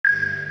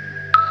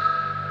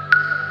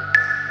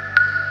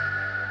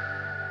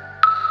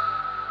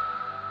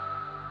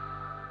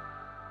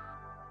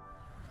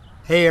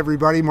Hey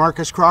everybody,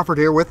 Marcus Crawford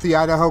here with the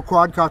Idaho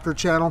Quadcopter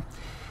channel.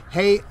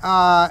 Hey,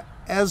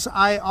 as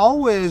I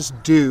always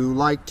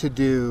like to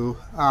do,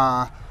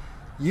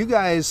 you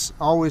guys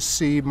always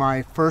see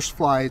my first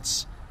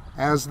flights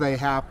as they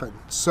happen.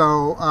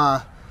 So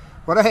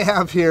what I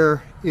have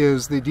here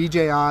is the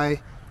DJI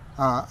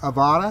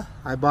Avata.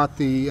 I bought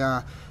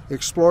the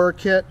Explorer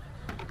kit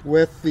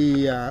with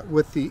the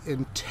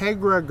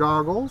Integra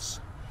goggles,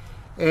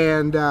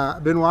 and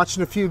I've been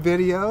watching a few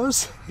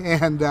videos,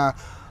 and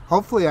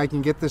hopefully I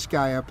can get this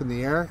guy up in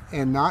the air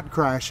and not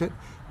crash it.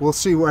 We'll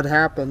see what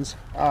happens.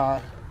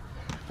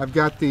 I've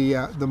got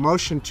the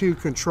Motion 2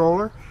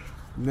 controller.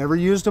 Never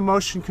used a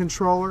motion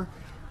controller.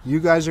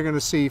 You guys are going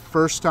to see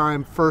first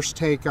time, first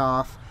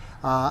takeoff.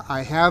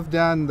 I have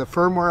done the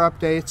firmware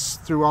updates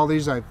through all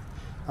these. I've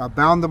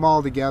bound them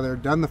all together,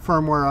 done the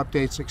firmware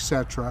updates,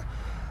 etc.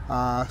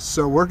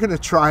 So we're going to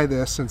try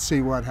this and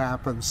see what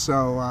happens.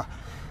 So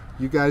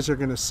you guys are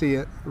going to see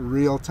it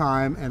real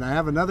time, and I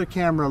have another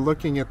camera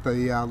looking at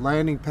the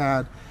landing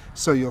pad,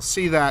 so you'll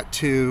see that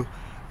too.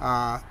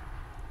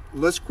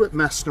 Let's quit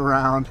messing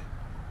around.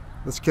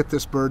 Let's get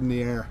this bird in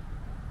the air.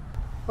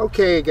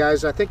 Okay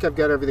guys, I think I've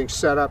got everything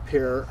set up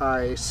here.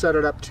 I set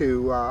it up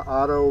to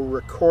auto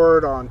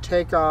record on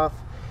takeoff,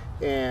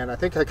 and I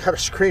think I got a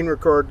screen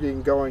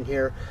recording going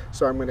here.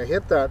 So I'm going to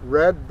hit that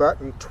red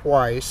button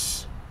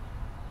twice.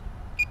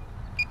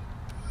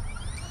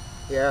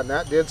 Yeah, and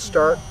that did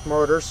start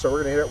motors, so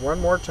we're going to hit it one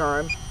more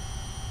time.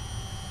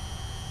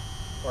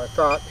 Well, I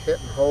thought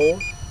hit and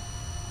hold.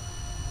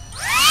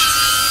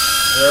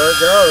 There it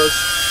goes.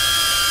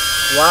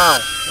 Wow,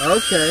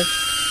 okay.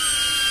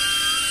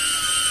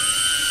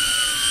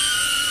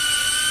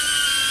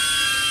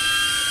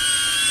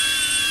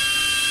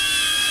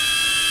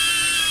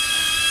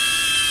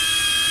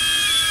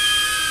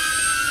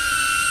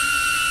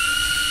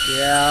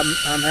 Yeah,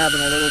 I'm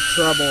having a little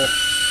trouble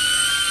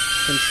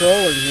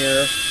controlling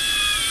here.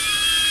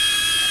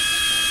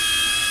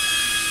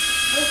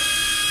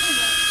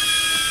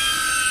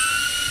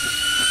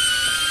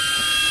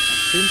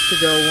 Seems to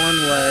go one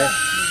way.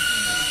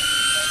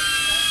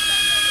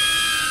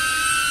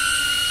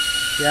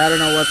 Yeah, I don't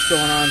know what's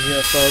going on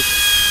here, folks.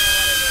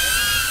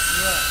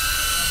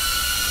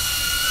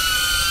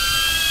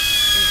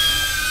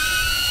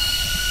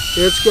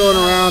 It's going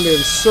around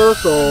in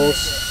circles,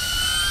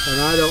 and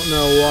I don't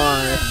know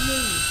why.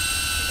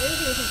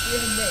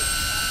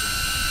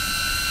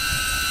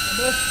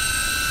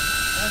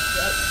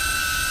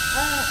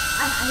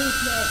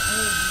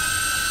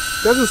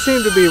 Doesn't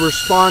seem to be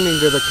responding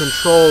to the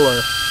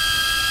controller.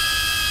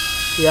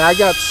 Yeah, I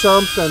got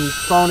something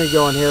phony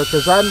going here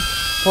because I'm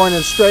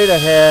pointing straight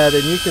ahead,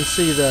 and you can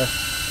see it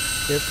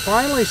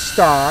finally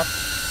stopped.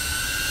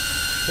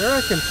 There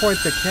I can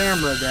point the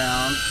camera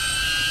down.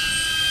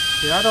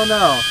 Yeah, I don't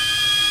know.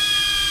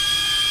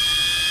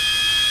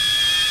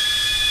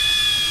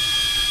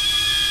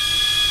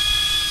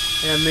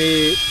 And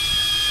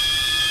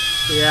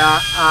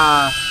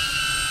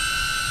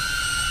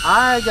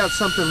I got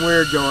something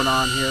weird going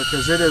on here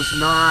because it is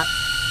not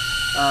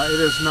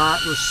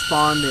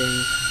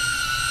responding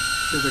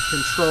to the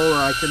controller.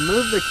 I can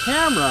move the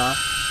camera,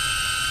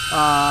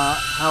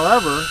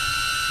 however,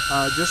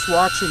 just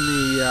watching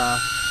the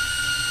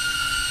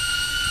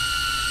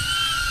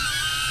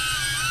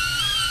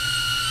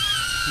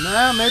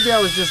nah, maybe I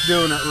was just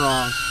doing it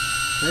wrong.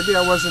 Maybe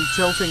I wasn't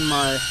tilting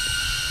my.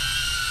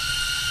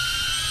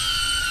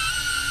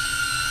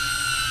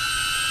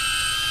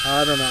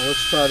 I don't know.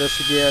 Let's try this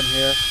again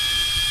here.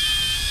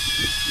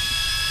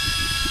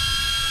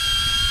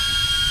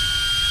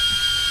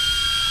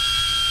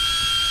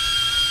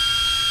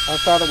 I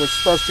thought it was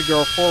supposed to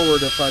go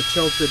forward if I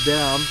tilted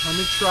down. Let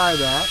me try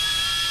that.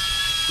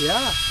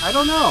 Yeah, I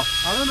don't know.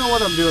 I don't know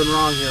what I'm doing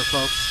wrong here,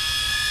 folks.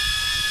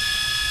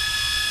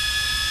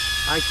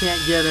 I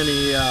can't get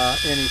any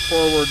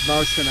forward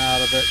motion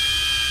out of it.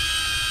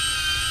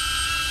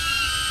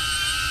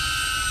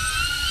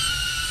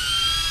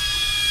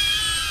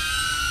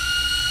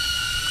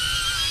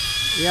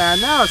 Yeah,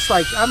 now it's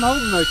like I'm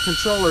holding the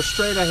controller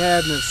straight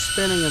ahead and it's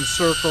spinning in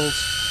circles.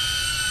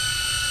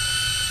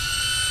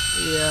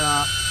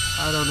 Yeah,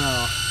 I don't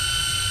know.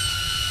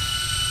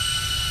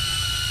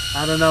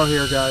 I don't know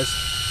here, guys.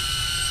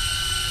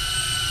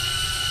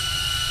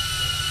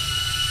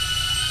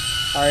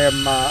 I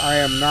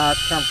am not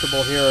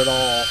comfortable here at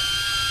all.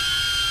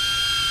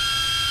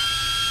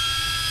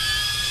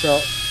 So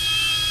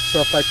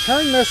if I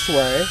turn this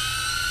way,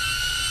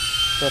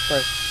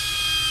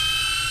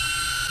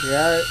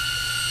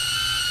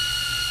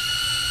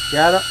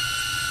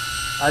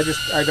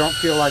 I don't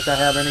feel like I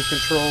have any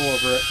control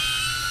over it.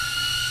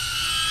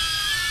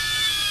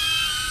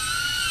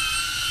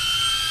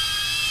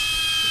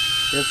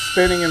 It's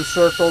spinning in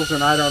circles,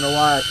 and I don't know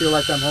why. I feel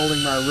like I'm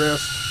holding my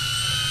wrist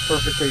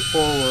perfectly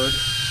forward.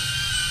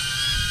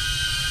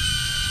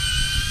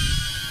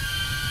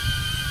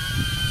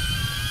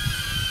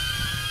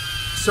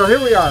 So here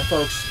we are,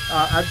 folks.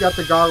 I've got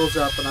the goggles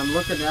up and I'm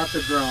looking at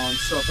the drone.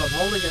 So if I'm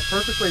holding it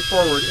perfectly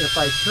forward, if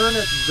I turn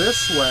it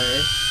this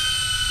way,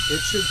 it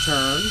should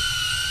turn.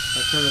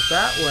 I turn it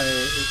that way,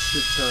 it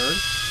should turn.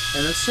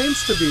 And it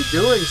seems to be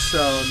doing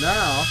so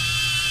now.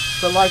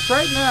 But like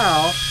right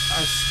now,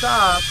 I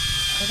stop.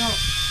 I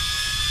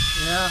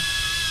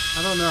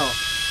don't know.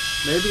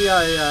 Maybe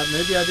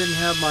I didn't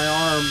have my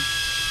arm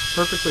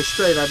perfectly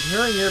straight. I'm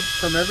hearing it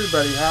from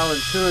everybody how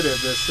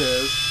intuitive this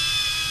is.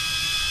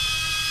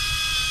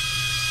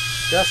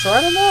 Yeah, so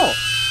I don't know.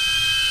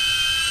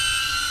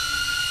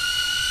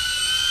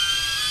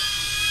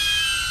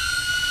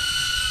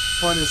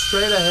 Pointing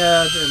straight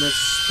ahead and it's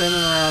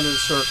spinning around in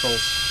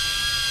circles.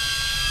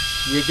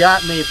 You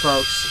got me,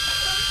 folks.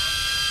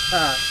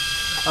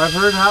 I've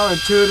heard how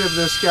intuitive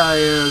this guy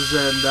is,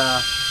 and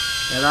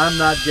I'm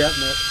not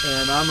getting it,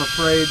 and I'm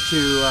afraid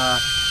to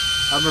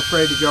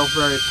go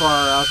very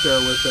far out there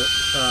with it.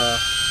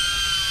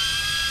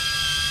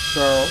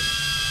 So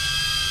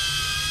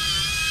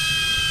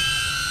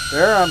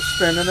there, I'm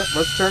spinning it.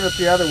 Let's turn it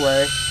the other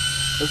way.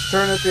 Let's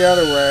turn it the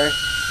other way.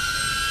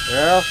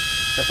 Well,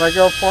 if I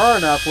go far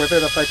enough with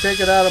it, if I take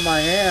it out of my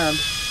hand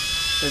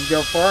and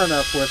go far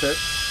enough with it,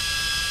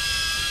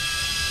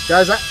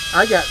 guys,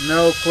 I got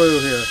no clue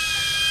here.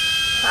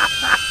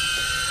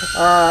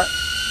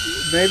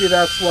 Maybe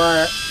that's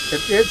why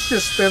it's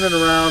just spinning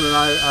around, and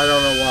I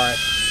don't know why.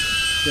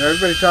 You know,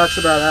 everybody talks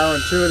about how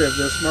intuitive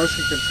this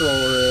motion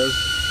controller is.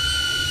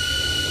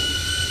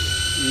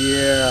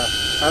 Yeah,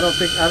 I don't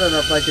know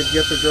if I could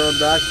get the drone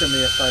back to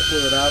me if I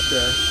flew it out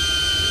there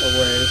a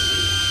ways.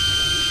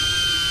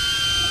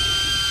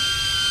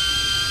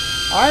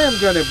 I am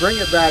going to bring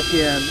it back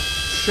in,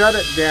 shut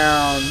it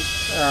down.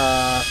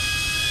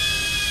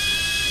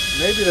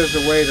 Maybe there's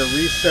a way to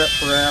reset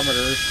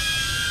parameters.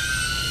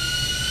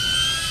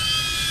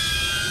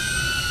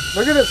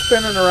 Look at it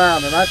spinning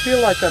around, and I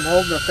feel like I'm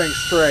holding the thing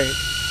straight.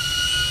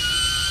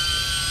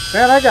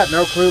 Man, I got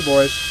no clue,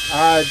 boys.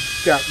 I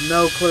got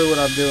no clue what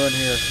I'm doing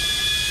here.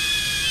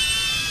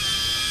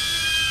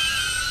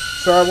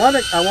 So I want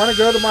to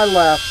go to my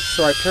left,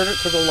 so I turn it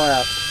to the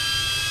left,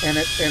 and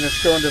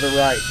it's going to the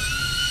right.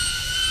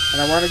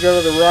 And I want to go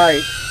to the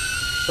right,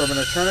 so I'm going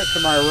to turn it to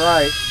my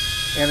right,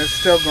 and it's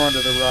still going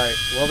to the right.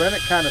 Well, then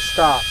it kind of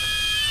stopped.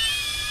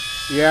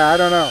 Yeah, I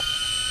don't know.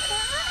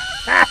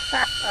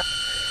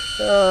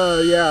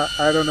 Yeah,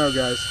 I don't know,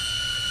 guys.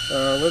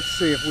 Let's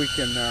see if we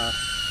can.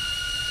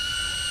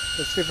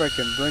 Let's see if I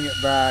can bring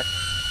it back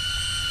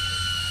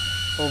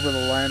over the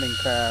landing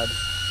pad.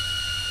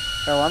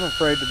 Hell, I'm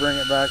afraid to bring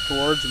it back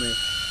towards me.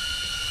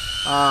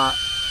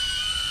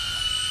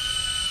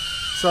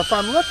 So if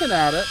I'm looking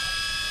at it,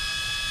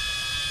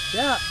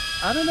 yeah,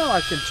 I don't know.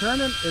 I can turn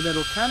it, and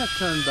it'll kind of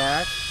turn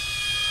back,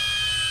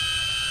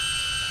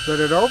 but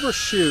it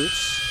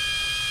overshoots.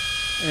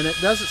 And it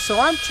doesn't, so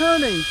I'm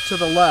turning to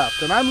the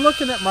left, and I'm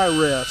looking at my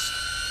wrist.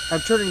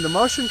 I'm turning the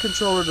motion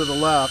controller to the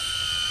left,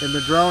 and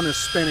the drone is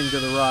spinning to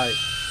the right.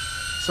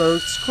 So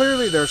it's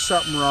clearly there's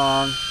something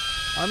wrong.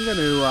 I'm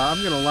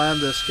gonna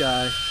land this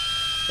guy,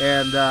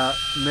 and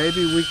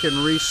maybe we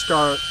can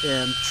restart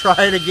and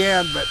try it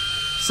again. But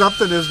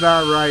something is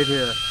not right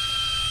here.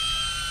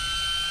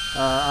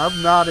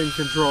 I'm not in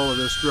control of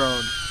this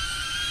drone.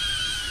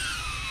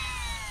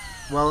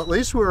 Well, at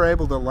least we were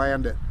able to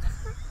land it.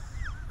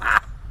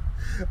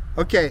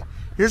 Okay,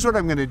 here's what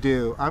I'm going to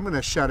do. I'm going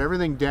to shut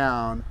everything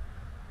down.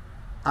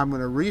 I'm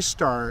going to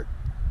restart,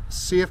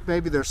 see if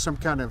maybe there's some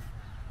kind of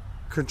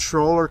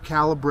controller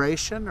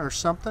calibration or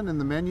something in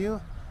the menu.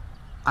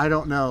 I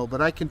don't know,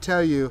 but I can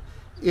tell you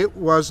it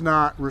was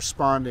not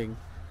responding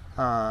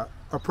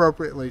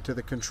appropriately to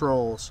the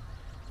controls,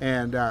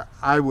 and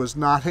I was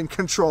not in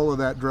control of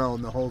that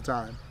drone the whole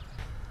time.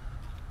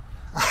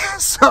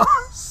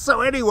 So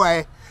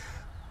anyway,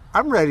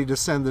 I'm ready to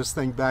send this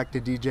thing back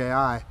to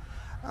DJI.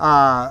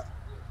 I'm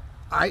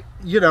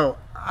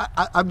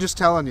just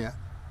telling you,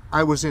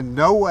 I was in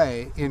no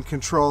way in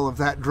control of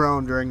that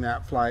drone during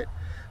that flight.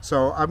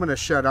 So I'm going to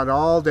shut it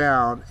all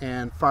down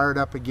and fire it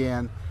up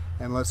again,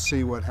 and let's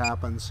see what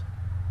happens.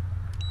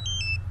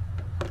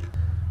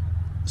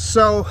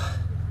 So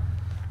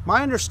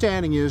my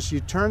understanding is you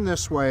turn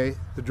this way,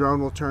 the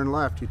drone will turn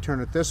left. You turn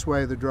it this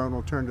way, the drone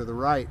will turn to the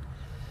right.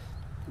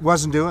 It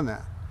wasn't doing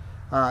that.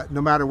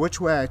 No matter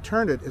which way I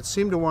turned it, it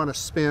seemed to want to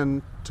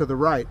spin to the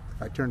right.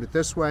 If I turned it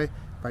this way,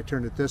 if I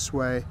turned it this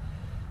way.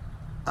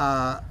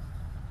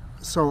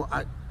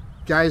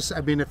 Guys,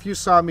 I mean, if you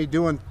saw me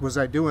was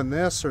I doing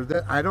this or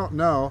that? I don't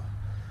know.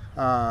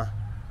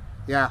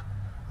 Yeah,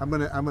 I'm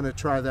gonna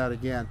try that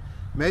again.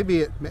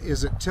 Maybe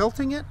is it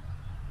tilting it?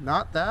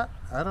 Not that?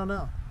 I don't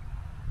know.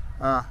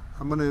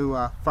 I'm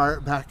gonna fire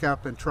it back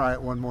up and try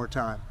it one more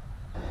time.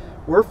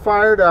 We're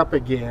fired up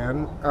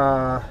again.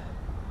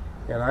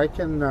 And I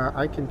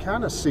can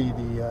kind of see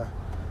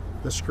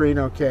the screen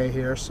okay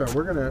here, so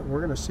we're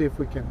gonna see if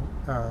we can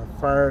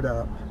fire it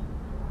up.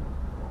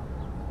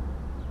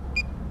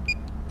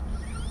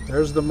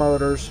 There's the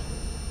motors.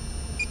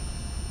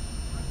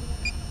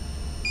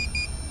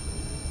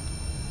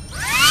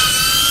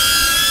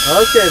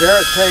 Okay, there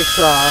it takes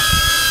off.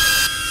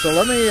 So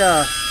let me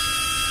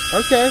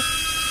okay.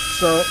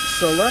 So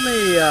let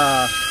me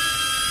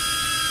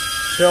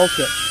tilt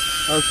it.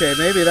 Okay,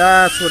 maybe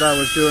that's what I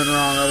was doing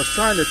wrong. I was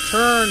trying to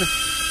turn.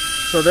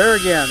 So there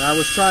again, I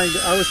was trying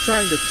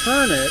to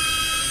turn it,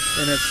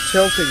 and it's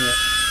tilting it.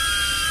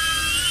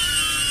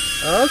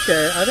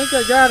 Okay, I think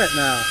I got it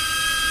now.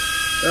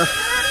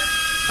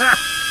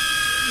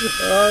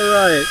 All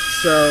right,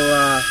 so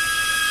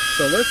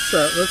let's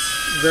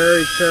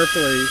very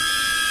carefully.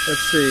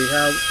 Let's see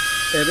how,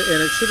 and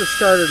it should have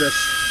started a.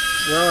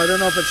 Well, I don't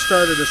know if it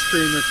started a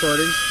screen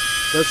recording.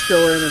 Let's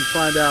go in and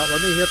find out.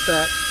 Let me hit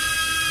that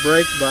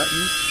brake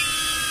button.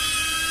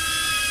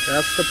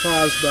 That's the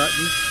pause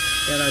button.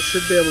 And I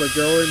should be able to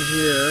go in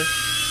here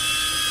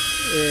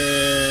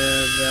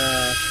and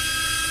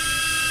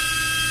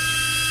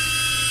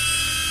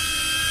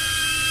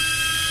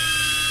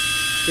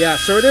yeah,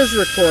 so it is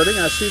recording.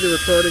 I see the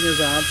recording is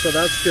on, so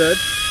that's good.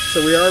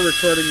 So we are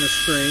recording the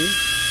screen.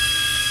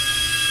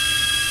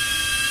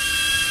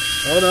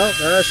 Oh no,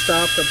 there I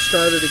stopped. I'm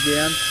started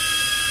again.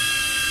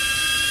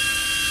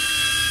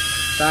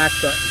 Back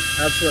button.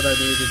 That's what I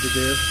needed to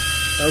do.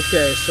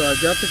 Okay, so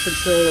I've got the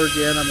controller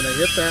again. I'm going to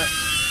hit that.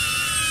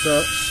 So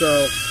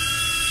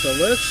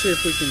let's see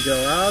if we can go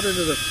out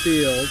into the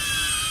field.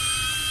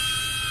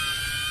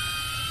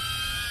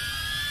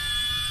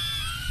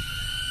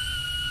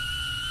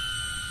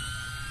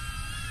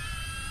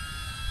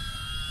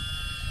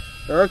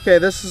 Okay,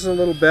 this is a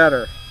little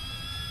better.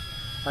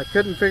 I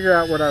couldn't figure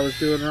out what I was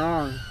doing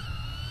wrong.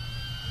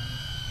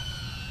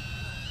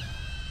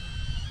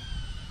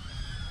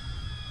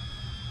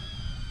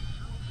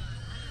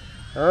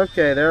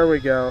 Okay, there we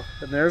go.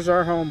 And there's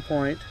our home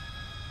point.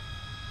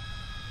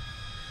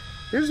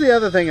 Here's the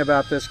other thing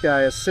about this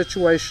guy is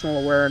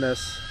situational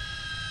awareness.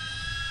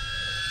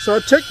 So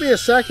it took me a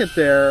second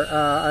there.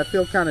 I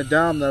feel kind of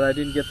dumb that I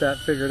didn't get that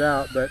figured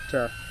out. But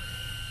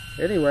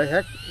anyway,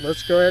 heck,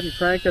 let's go ahead and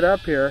crank it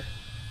up here.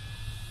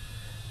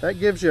 That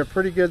gives you a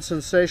pretty good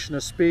sensation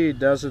of speed,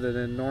 doesn't it,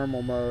 in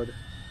normal mode?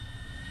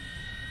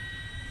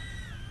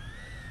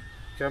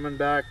 Coming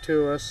back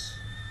to us.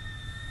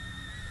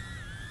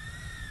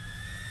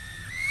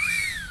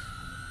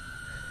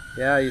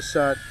 Yeah, you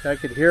saw it. I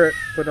could hear it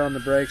put on the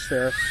brakes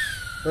there.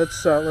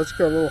 Let's go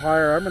a little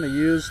higher. I'm going to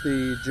use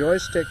the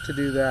joystick to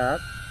do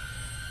that,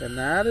 and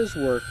that is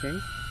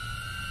working.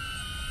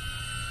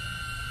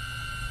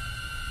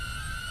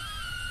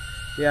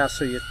 Yeah,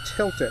 so you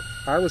tilt it.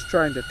 I was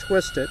trying to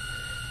twist it,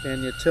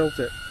 and you tilt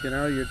it. You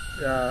know,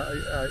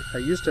 I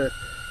used to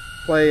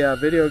play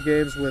video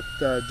games with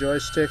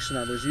joysticks, and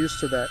I was used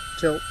to that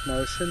tilt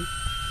motion.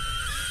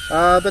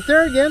 But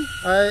there again,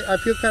 I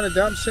feel kind of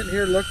dumb sitting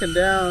here looking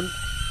down.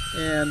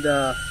 And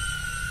the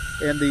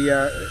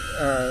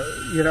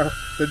you know,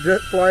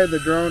 flying the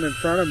drone in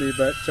front of me,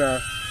 but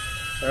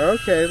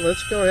okay,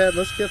 let's go ahead,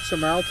 let's get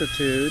some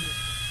altitude,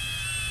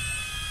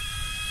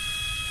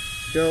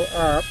 go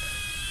up,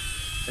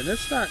 and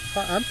it's not,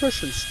 I'm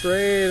pushing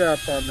straight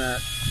up on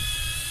that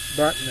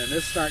button and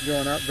it's not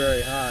going up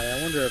very high.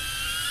 I wonder if,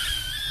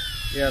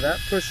 yeah, that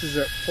pushes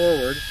it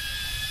forward.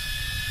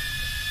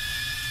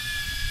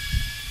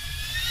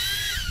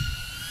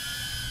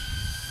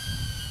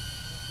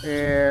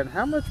 And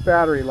how much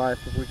battery life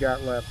have we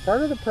got left?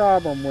 Part of the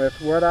problem with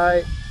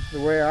the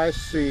way I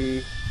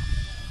see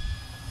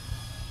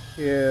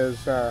is,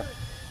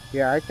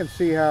 yeah, I can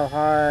see how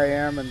high I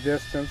am in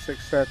distance,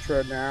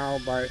 etc. now.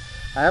 I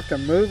have to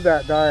move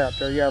that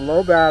diopter. Yeah,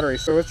 low battery,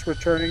 so it's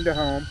returning to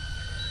home.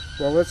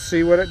 Well, let's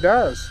see what it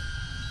does.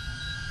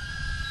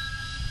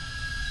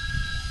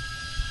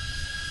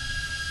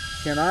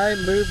 Can I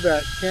move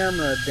that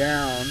camera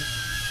down?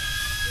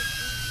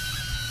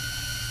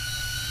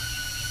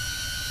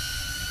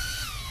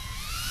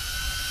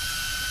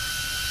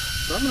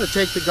 So I'm going to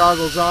take the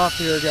goggles off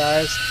here,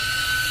 guys,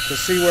 to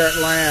see where it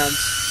lands.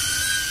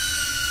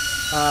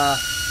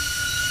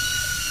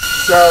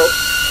 So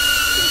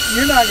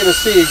you're not going to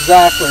see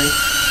exactly.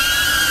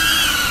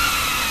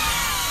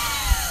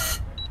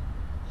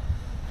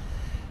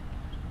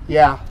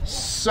 Yeah,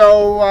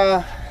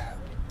 so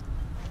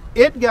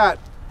it got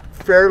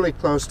fairly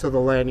close to the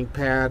landing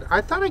pad.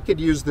 I thought I could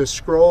use this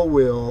scroll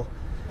wheel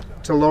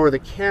to lower the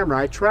camera.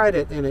 I tried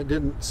it and it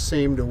didn't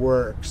seem to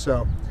work.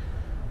 So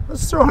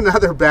let's throw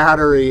another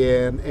battery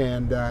in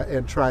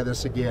and try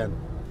this again.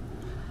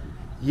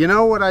 You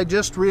know what I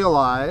just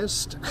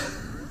realized?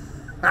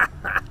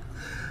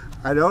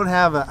 I don't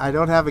have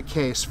a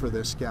case for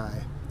this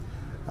guy.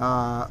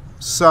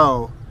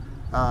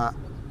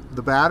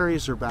 The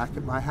batteries are back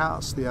at my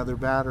house. The other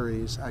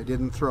batteries, I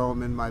didn't throw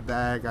them in my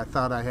bag. I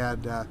thought I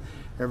had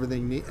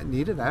everything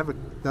needed. I have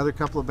another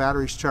couple of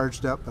batteries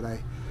charged up, but I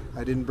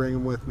didn't bring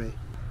them with me.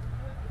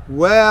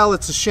 Well,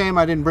 it's a shame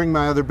I didn't bring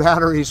my other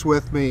batteries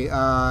with me.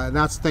 And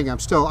that's the thing.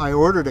 I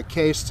ordered a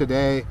case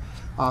today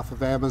off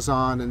of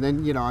Amazon, and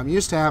then, you know, I'm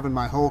used to having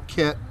my whole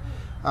kit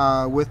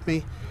with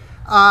me.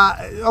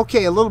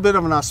 Okay, a little bit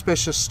of an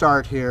auspicious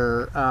start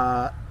here.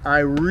 I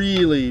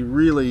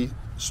really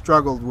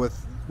struggled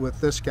with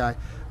this guy.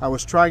 I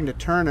was trying to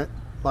turn it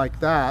like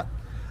that,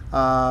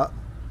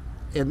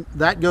 and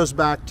that goes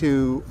back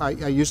to I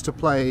used to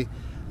play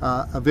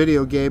a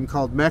video game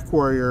called Mech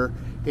Warrior,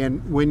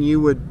 and when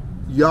you would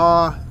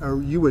yaw,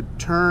 or you would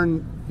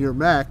turn your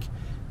mech,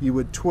 you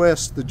would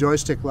twist the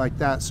joystick like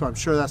that. So I'm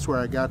sure that's where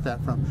I got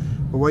that from.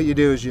 But what you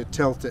do is you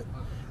tilt it.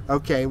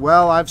 Okay,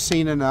 well, I've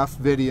seen enough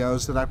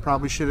videos that I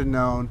probably should have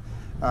known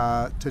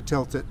to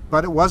tilt it,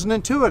 but it wasn't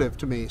intuitive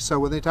to me. So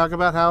when they talk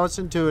about how it's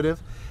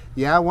intuitive,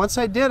 yeah, once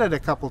I did it a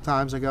couple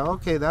times, I go,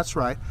 okay, that's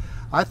right.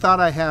 I thought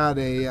I had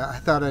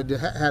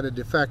a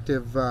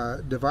defective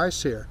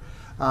device here,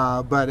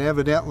 but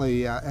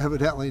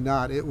evidently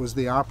not. It was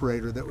the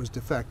operator that was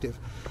defective.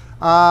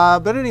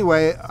 But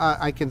anyway,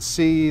 I can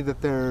see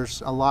that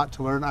there's a lot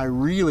to learn. I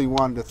really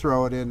wanted to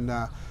throw it in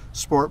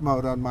sport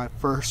mode on my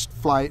first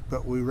flight,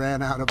 but we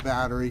ran out of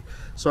battery,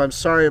 so I'm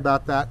sorry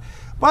about that.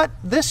 But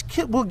this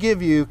kit will give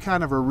you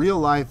kind of a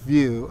real-life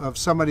view of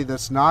somebody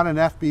that's not an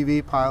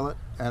FPV pilot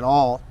at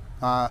all.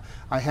 I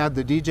had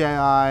the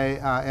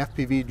DJI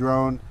FPV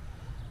drone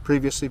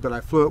previously, but I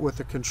flew it with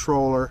a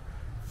controller.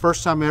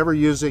 First time ever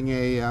using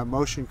a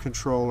motion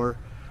controller.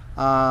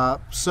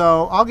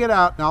 So I'll get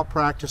out and I'll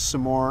practice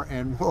some more,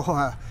 and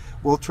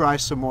we'll try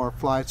some more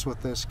flights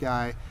with this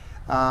guy.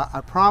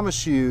 I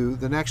promise you,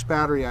 the next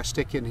battery I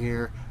stick in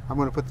here, I'm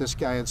going to put this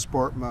guy in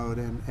sport mode,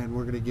 and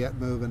we're going to get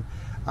moving.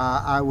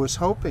 I was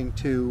hoping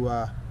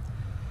to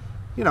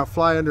you know,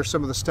 fly under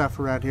some of the stuff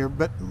around here,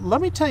 but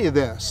let me tell you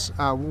this.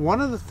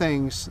 One of the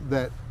things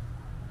that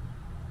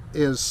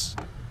is,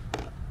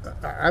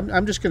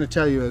 I'm just going to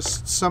tell you,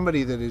 as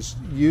somebody that is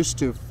used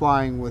to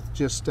flying with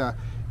just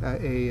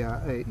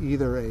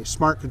either a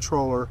smart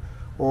controller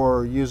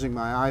or using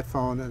my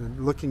iPhone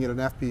and looking at an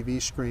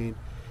FPV screen,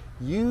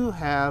 you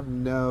have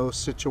no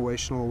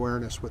situational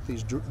awareness with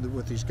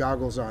these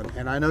goggles on.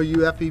 And I know you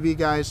FPV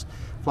guys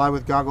fly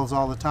with goggles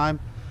all the time.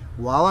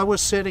 While I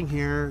was sitting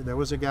here, there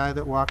was a guy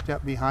that walked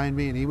up behind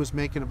me, and he was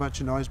making a bunch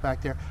of noise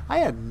back there. I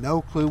had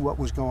no clue what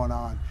was going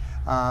on.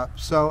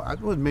 So it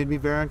made me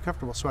very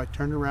uncomfortable. So I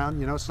turned around.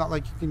 You know, it's not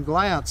like you can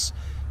glance.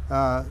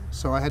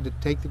 So I had to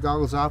take the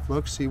goggles off,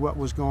 look, see what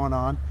was going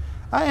on.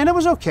 And it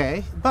was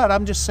okay, but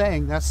I'm just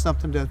saying that's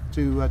something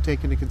to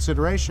take into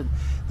consideration.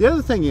 The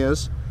other thing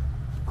is,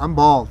 I'm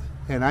bald,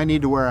 and I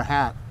need to wear a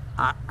hat.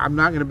 I'm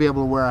not going to be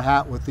able to wear a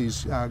hat with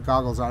these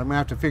goggles on. I'm going to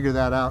have to figure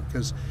that out,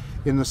 because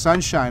in the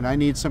sunshine I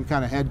need some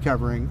kind of head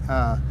covering,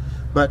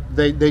 but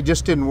they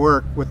just didn't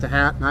work with the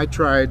hat, and I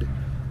tried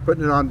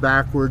putting it on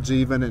backwards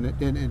even, and it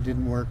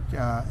didn't work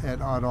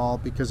at all,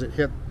 because it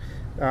hit,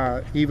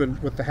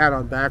 even with the hat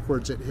on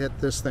backwards, it hit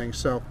this thing.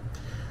 So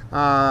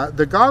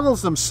the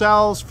goggles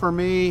themselves, for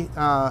me,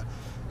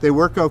 they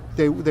work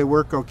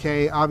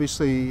okay.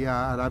 Obviously,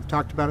 and I've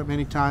talked about it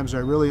many times, I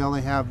really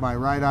only have my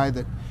right eye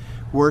that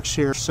works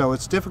here, so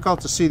it's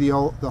difficult to see the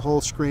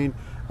whole screen.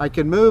 I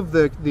can move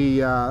the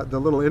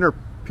little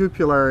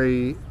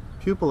interpupillary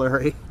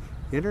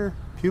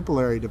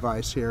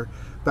device here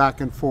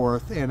back and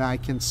forth, and I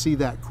can see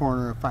that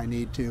corner if I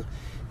need to.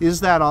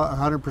 Is that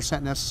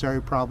 100% necessary?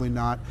 Probably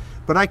not.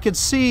 But I could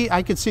see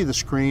the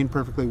screen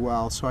perfectly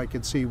well, so I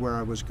could see where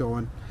I was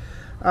going.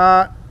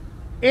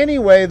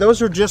 Anyway,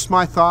 those are just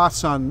my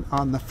thoughts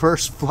on the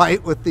first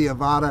flight with the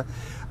Avata.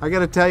 I got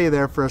to tell you,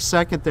 there for a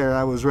second there,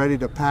 I was ready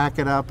to pack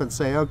it up and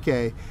say,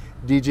 okay,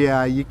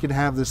 DJI, you can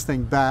have this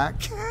thing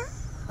back.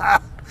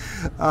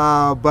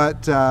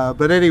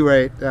 But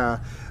anyway,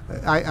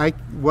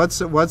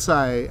 once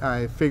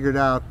I figured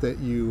out that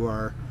you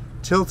are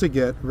tilting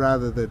it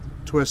rather than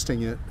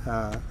twisting it,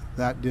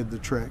 that did the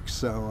trick.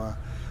 So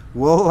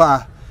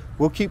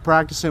we'll keep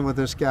practicing with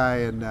this guy,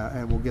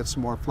 and we'll get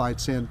some more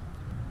flights in.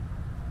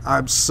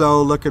 I'm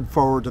so looking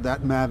forward to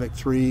that Mavic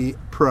 3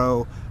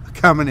 Pro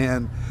coming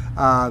in.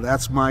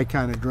 That's my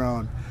kind of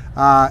drone.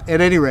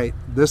 At any rate,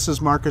 this is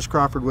Marcus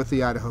Crawford with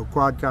the Idaho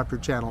Quadcopter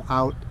channel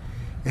out.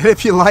 And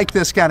if you like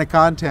this kind of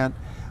content,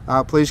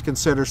 please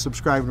consider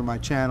subscribing to my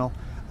channel.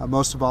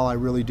 Most of all, I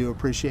really do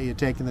appreciate you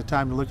taking the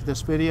time to look at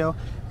this video.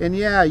 And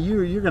yeah,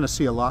 you're going to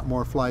see a lot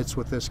more flights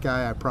with this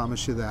guy, I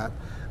promise you that.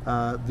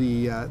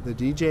 The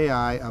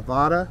DJI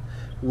Avata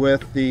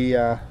with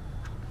the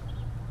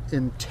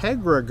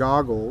Integra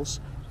goggles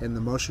and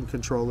the motion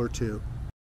controller too.